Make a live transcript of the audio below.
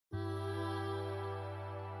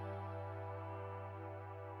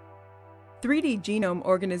3D genome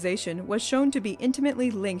organization was shown to be intimately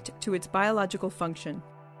linked to its biological function.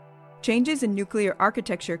 Changes in nuclear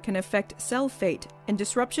architecture can affect cell fate, and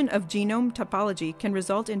disruption of genome topology can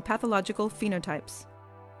result in pathological phenotypes.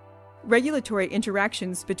 Regulatory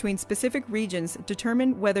interactions between specific regions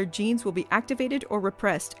determine whether genes will be activated or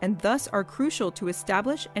repressed, and thus are crucial to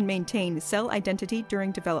establish and maintain cell identity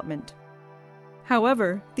during development.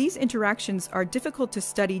 However, these interactions are difficult to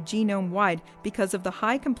study genome-wide because of the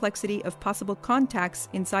high complexity of possible contacts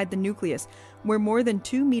inside the nucleus, where more than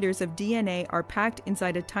 2 meters of DNA are packed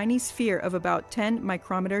inside a tiny sphere of about 10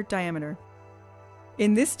 micrometer diameter.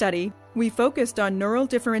 In this study, we focused on neural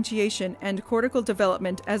differentiation and cortical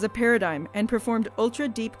development as a paradigm and performed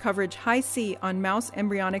ultra-deep coverage Hi-C on mouse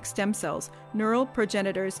embryonic stem cells, neural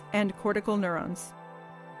progenitors, and cortical neurons.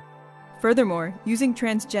 Furthermore, using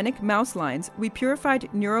transgenic mouse lines, we purified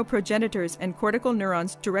neuroprogenitors and cortical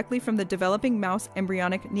neurons directly from the developing mouse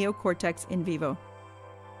embryonic neocortex in vivo.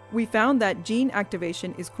 We found that gene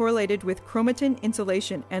activation is correlated with chromatin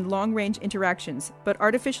insulation and long-range interactions, but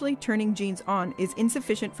artificially turning genes on is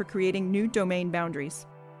insufficient for creating new domain boundaries.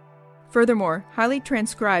 Furthermore, highly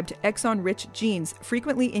transcribed exon-rich genes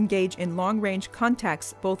frequently engage in long-range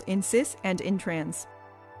contacts both in cis and in trans.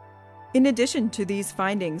 In addition to these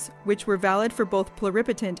findings, which were valid for both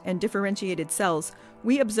pluripotent and differentiated cells,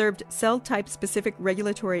 we observed cell-type specific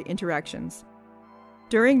regulatory interactions.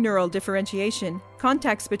 During neural differentiation,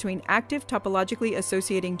 contacts between active topologically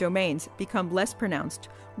associating domains become less pronounced,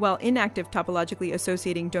 while inactive topologically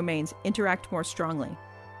associating domains interact more strongly.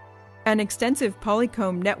 An extensive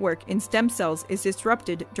polycomb network in stem cells is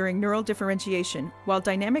disrupted during neural differentiation, while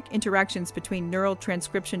dynamic interactions between neural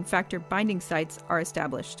transcription factor binding sites are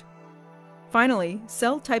established. Finally,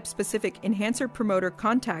 cell-type specific enhancer-promoter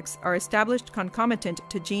contacts are established concomitant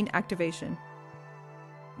to gene activation.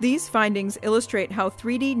 These findings illustrate how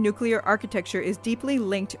 3D nuclear architecture is deeply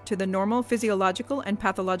linked to the normal physiological and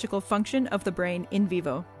pathological function of the brain in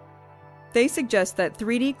vivo. They suggest that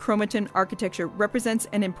 3D chromatin architecture represents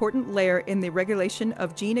an important layer in the regulation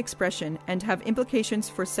of gene expression and have implications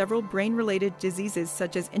for several brain-related diseases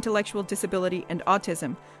such as intellectual disability and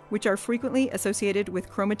autism, which are frequently associated with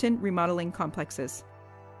chromatin remodeling complexes.